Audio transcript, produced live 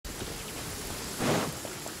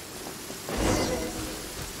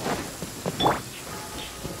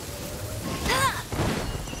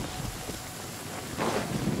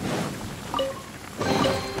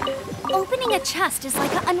Opening a chest is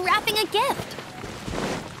like unwrapping a gift.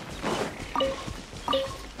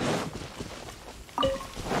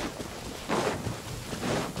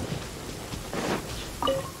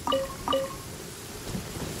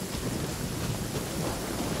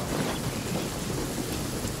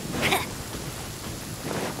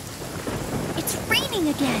 It's raining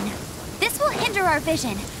again. This will hinder our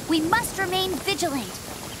vision. We must remain vigilant.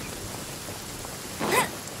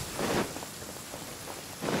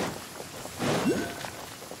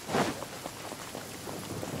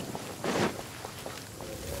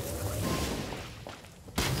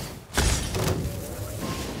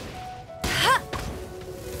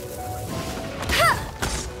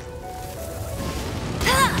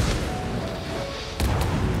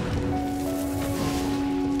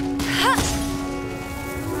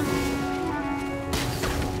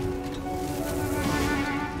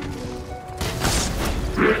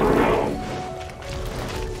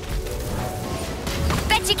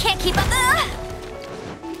 Bet you can't keep up.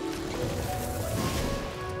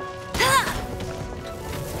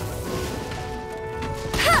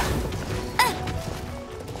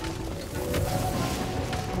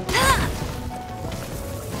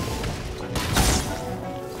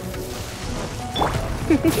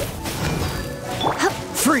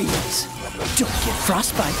 Freeze! Don't get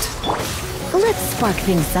frostbite. Let's spark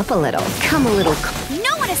things up a little. Come a little.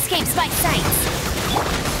 No one escapes my sights.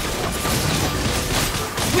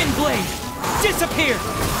 Windblade! Disappear!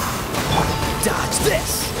 Dodge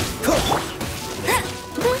this!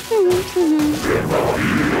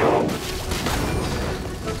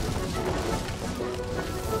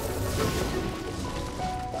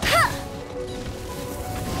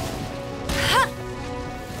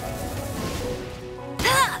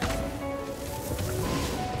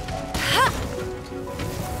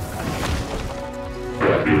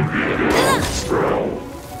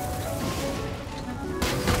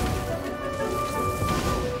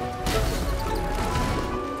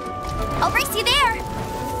 I'll race you there.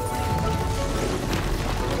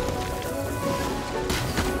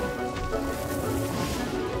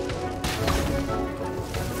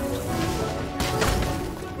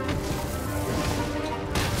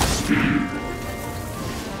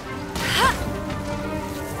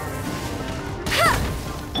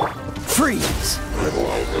 Freeze!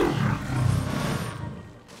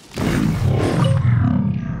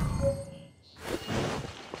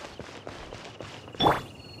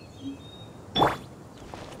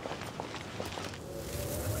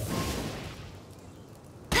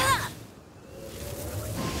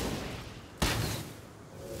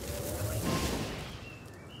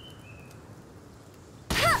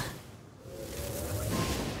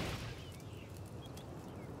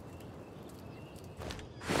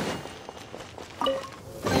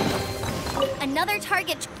 Another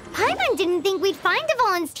target. Paimon didn't think we'd find the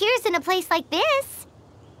volunteers in a place like this.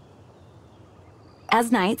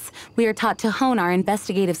 As knights, we are taught to hone our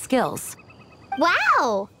investigative skills.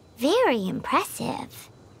 Wow! Very impressive.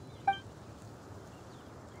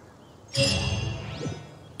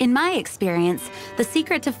 In my experience, the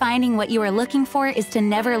secret to finding what you are looking for is to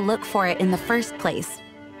never look for it in the first place.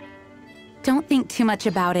 Don't think too much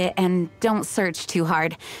about it and don't search too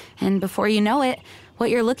hard. And before you know it, what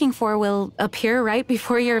you're looking for will appear right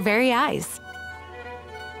before your very eyes.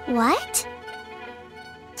 What?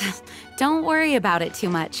 Don't worry about it too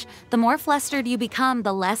much. The more flustered you become,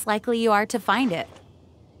 the less likely you are to find it.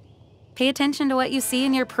 Pay attention to what you see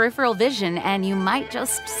in your peripheral vision, and you might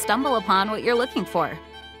just stumble upon what you're looking for.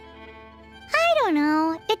 I don't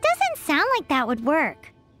know. It doesn't sound like that would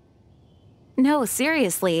work. No,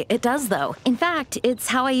 seriously, it does though. In fact, it's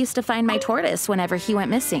how I used to find my tortoise whenever he went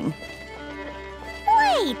missing.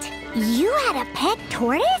 Wait! You had a pet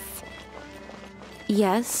tortoise?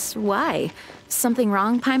 Yes, why? Something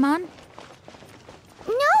wrong, Paimon?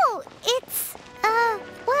 No, it's,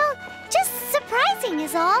 well, just surprising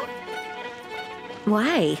is all.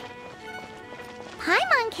 Why?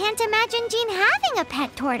 Paimon can't imagine Jean having a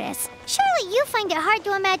pet tortoise. Surely you find it hard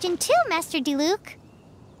to imagine too, Master Diluc.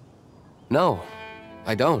 No,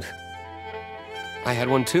 I don't. I had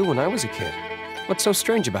one too when I was a kid. What's so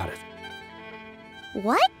strange about it?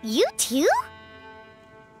 What? You too?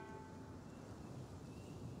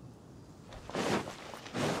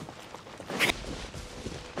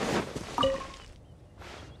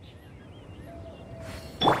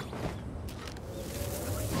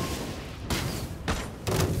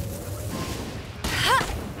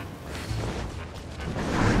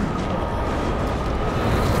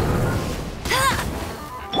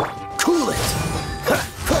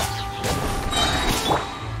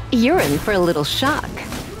 You're in for a little shock.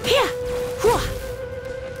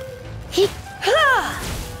 He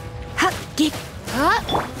Geek.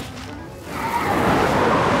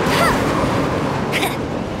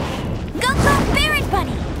 Go, go, Baron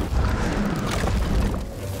Bunny!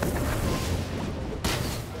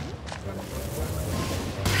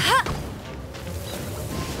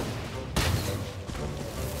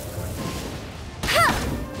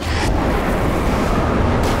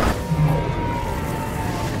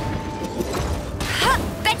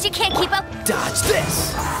 Bet you can't keep up. Dodge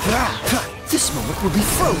this! This moment will be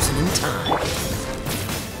frozen in time.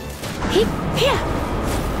 Heep, here.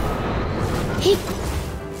 Heep.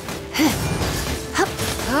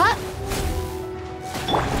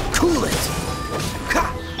 Cool it! Ha!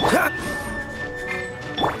 Ha!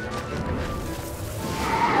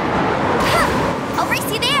 I'll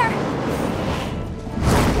race you there.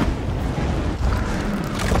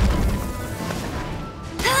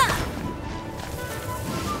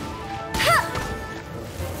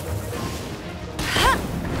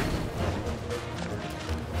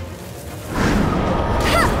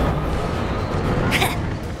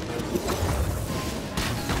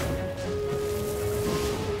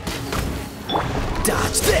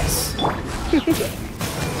 Dodge this!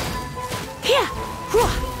 Here.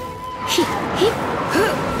 Heep, heep.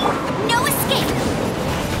 No escape.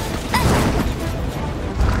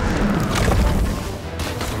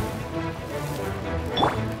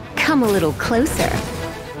 Come a little closer.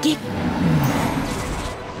 Geek.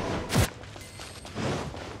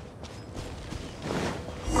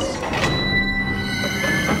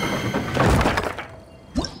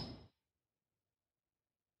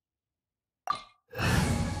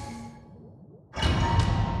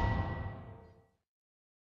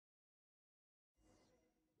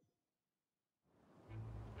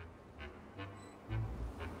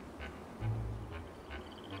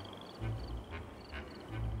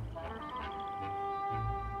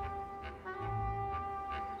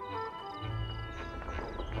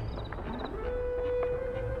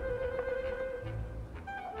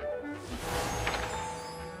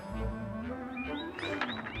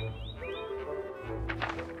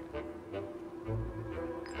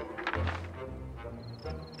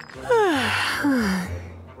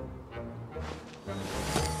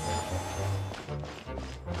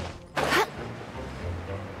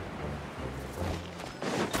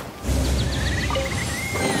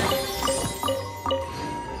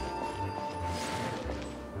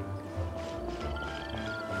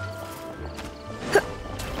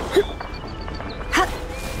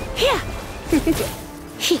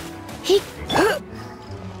 Heep, heep.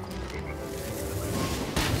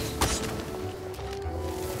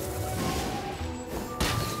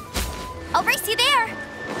 I'll race you there.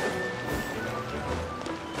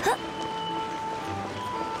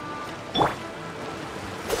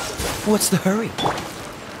 What's the hurry?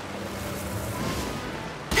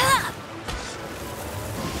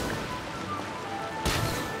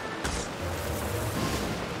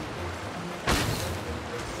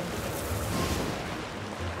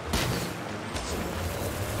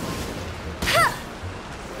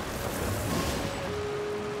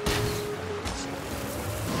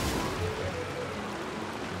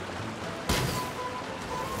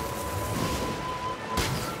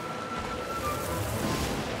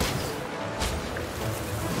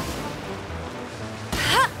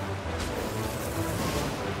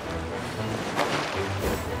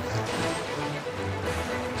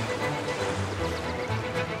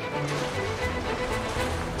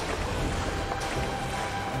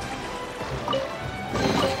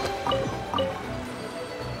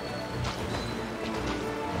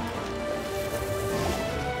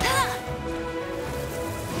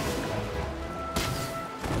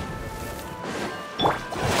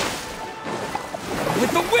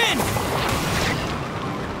 With the wind!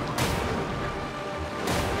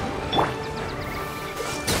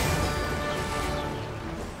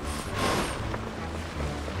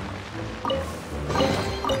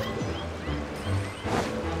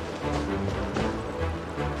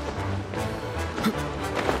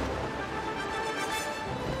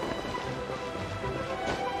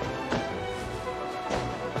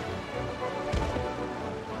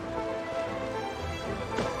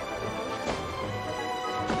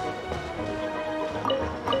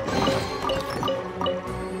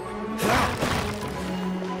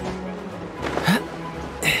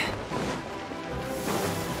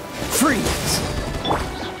 Freeze!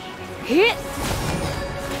 Hit.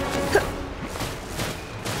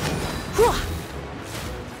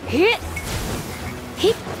 Hit.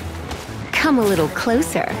 Heep. Come a little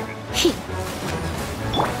closer. Heep.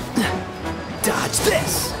 Dodge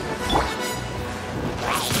this!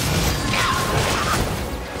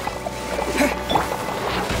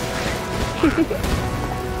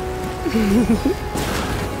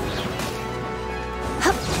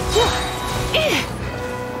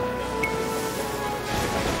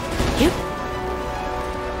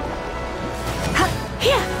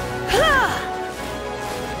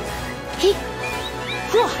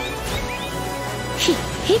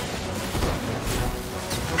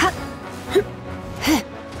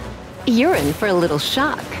 You're in for a little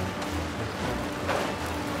shock.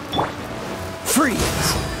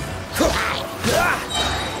 Freeze!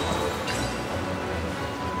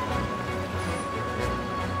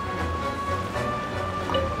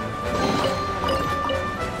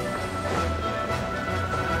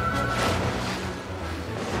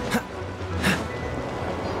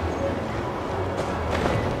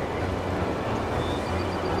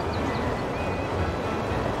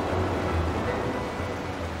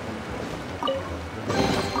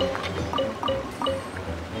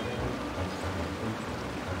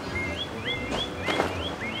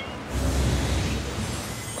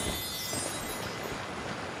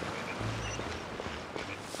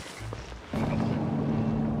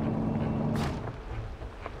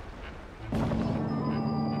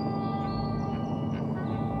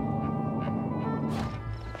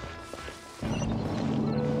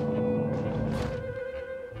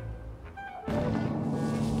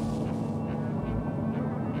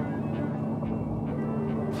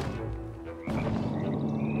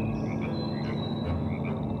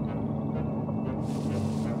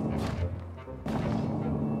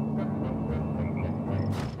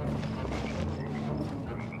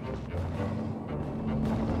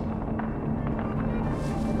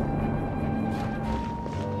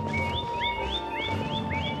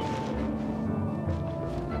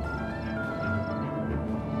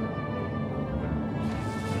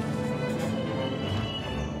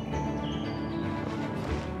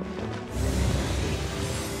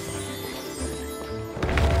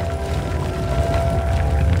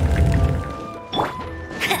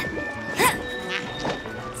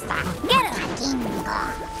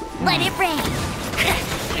 Let it rain.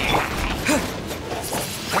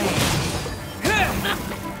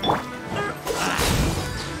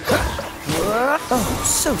 Oh,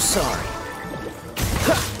 so sorry.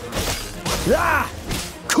 Ah!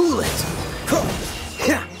 Cool it!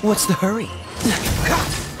 What's the hurry?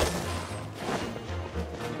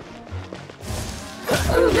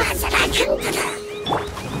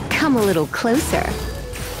 Come a little closer.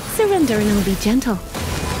 Surrender and I'll be gentle.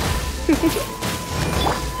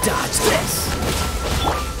 Dodge this!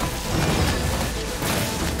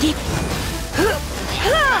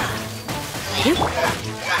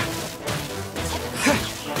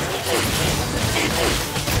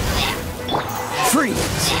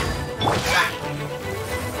 Freeze!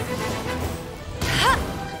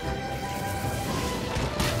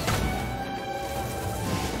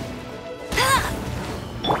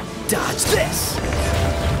 Dodge this!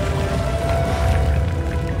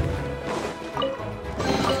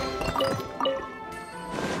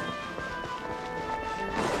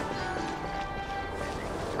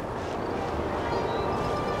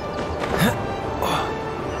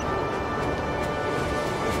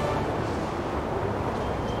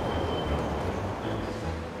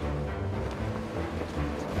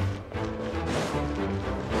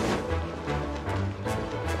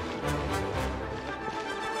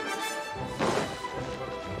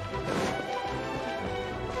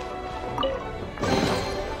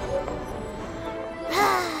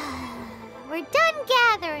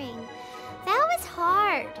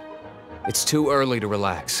 It's too early to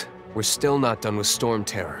relax. We're still not done with Storm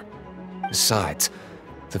Terror. Besides,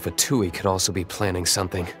 the Fatui could also be planning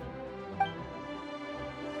something.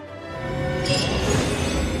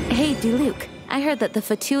 Hey, Diluc. I heard that the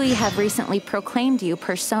Fatui have recently proclaimed you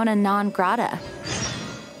persona non grata.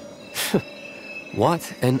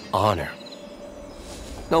 What an honor.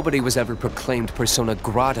 Nobody was ever proclaimed persona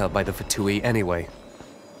grata by the Fatui anyway.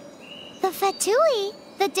 The Fatui?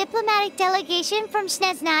 The diplomatic delegation from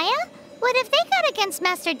Snezhnaya? What have they got against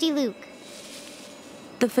Master Diluc?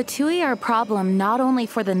 The Fatui are a problem not only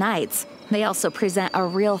for the Knights, they also present a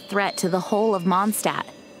real threat to the whole of Monstadt.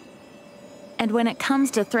 And when it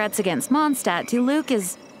comes to threats against Monstadt, Diluc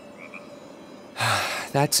is...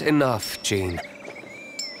 That's enough, Jean.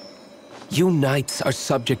 You Knights are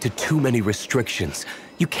subject to too many restrictions.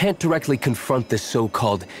 You can't directly confront this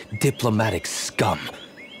so-called diplomatic scum.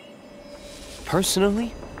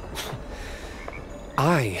 Personally,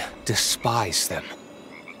 I despise them.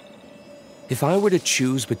 If I were to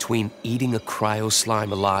choose between eating a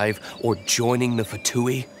cryo-slime alive or joining the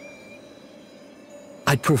Fatui,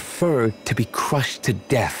 I'd prefer to be crushed to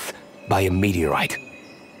death by a meteorite.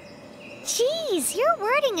 Geez, your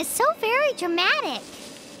wording is so very dramatic.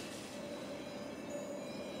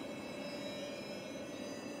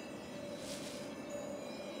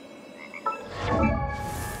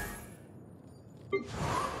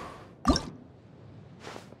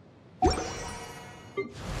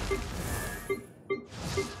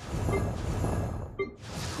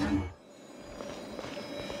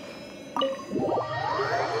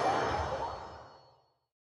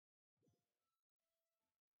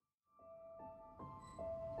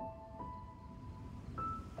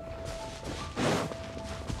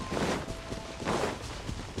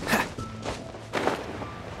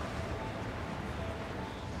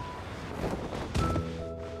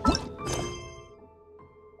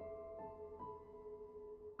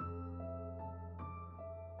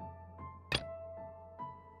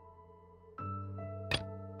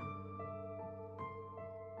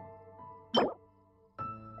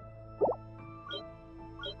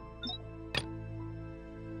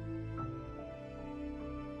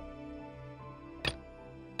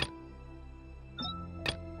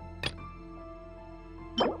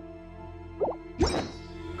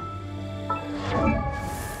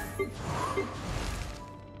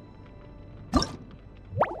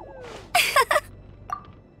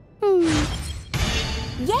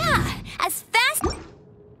 Yeah, as fast...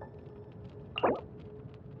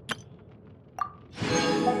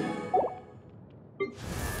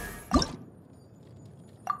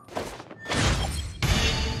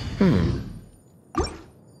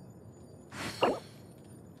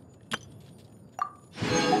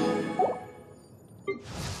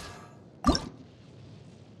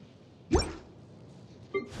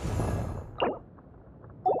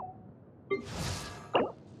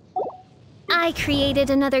 I created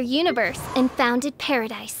another universe and founded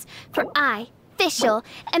paradise. For I, Fischl,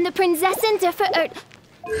 am the Prinzessin der Verirrt...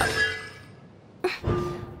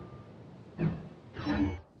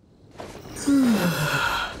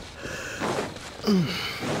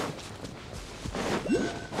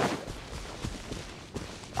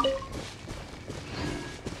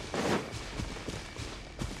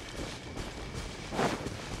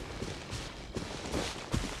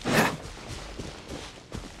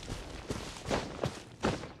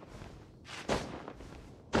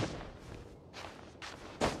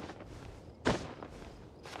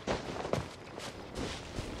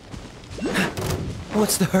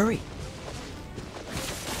 What's the hurry?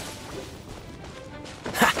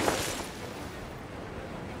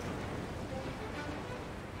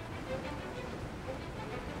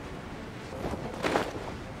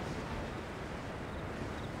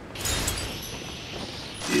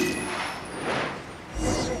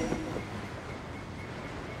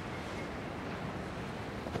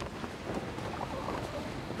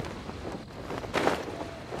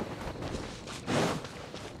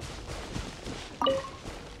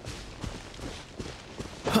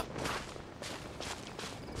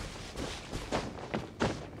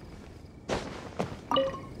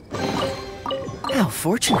 How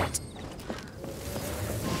fortunate.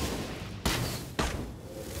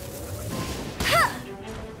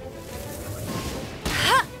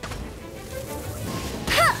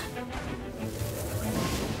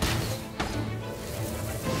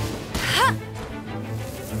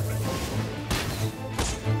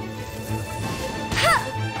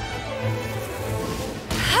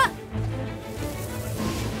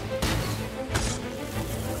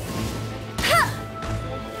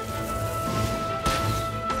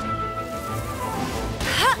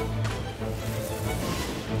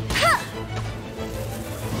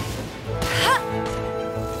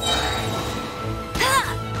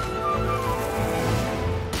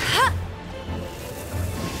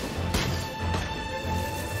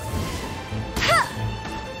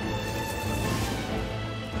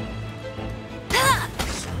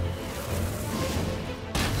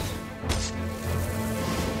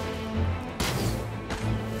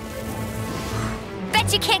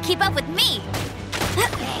 You can't keep up with me!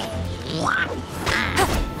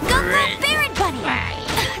 Go for a Baron Bunny!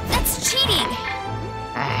 That's cheating!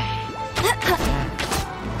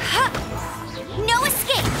 No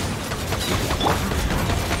escape!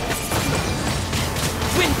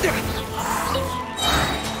 Winter!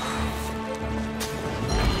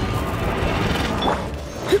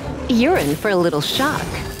 You're in for a little shock.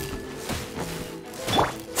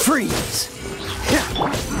 Freeze!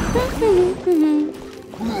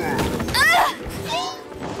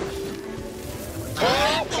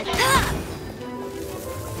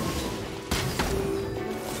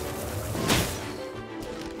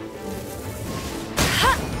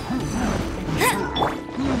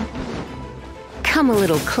 Come a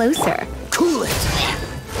little closer. Cool it!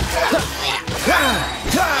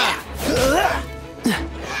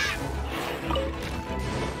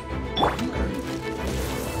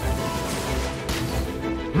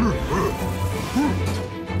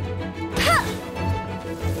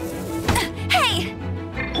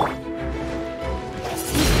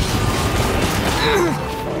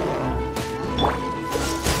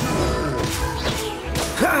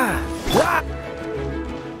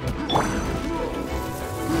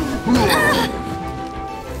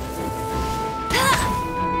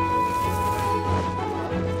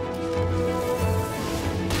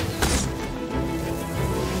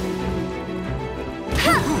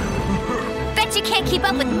 can't keep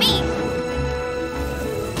up with me!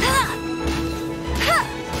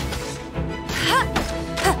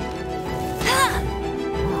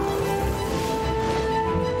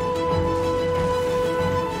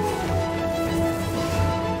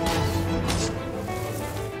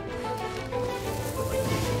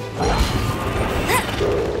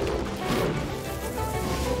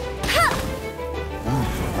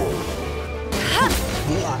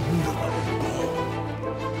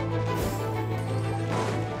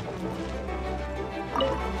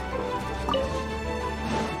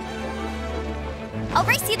 I'll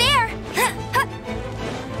race you there!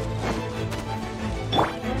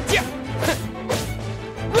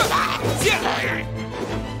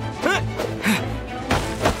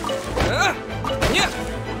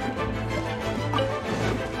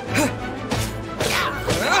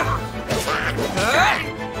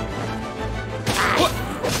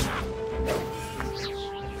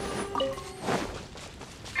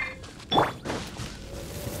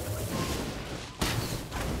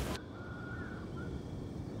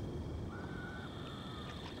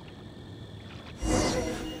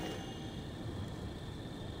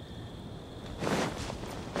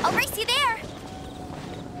 I'll race you there!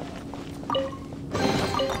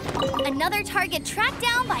 Another target tracked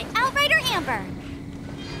down by Outrider Amber!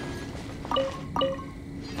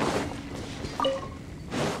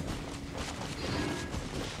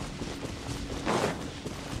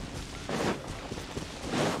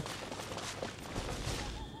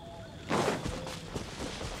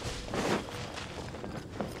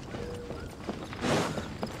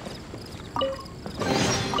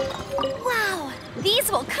 Wow!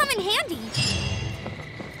 These will come in handy!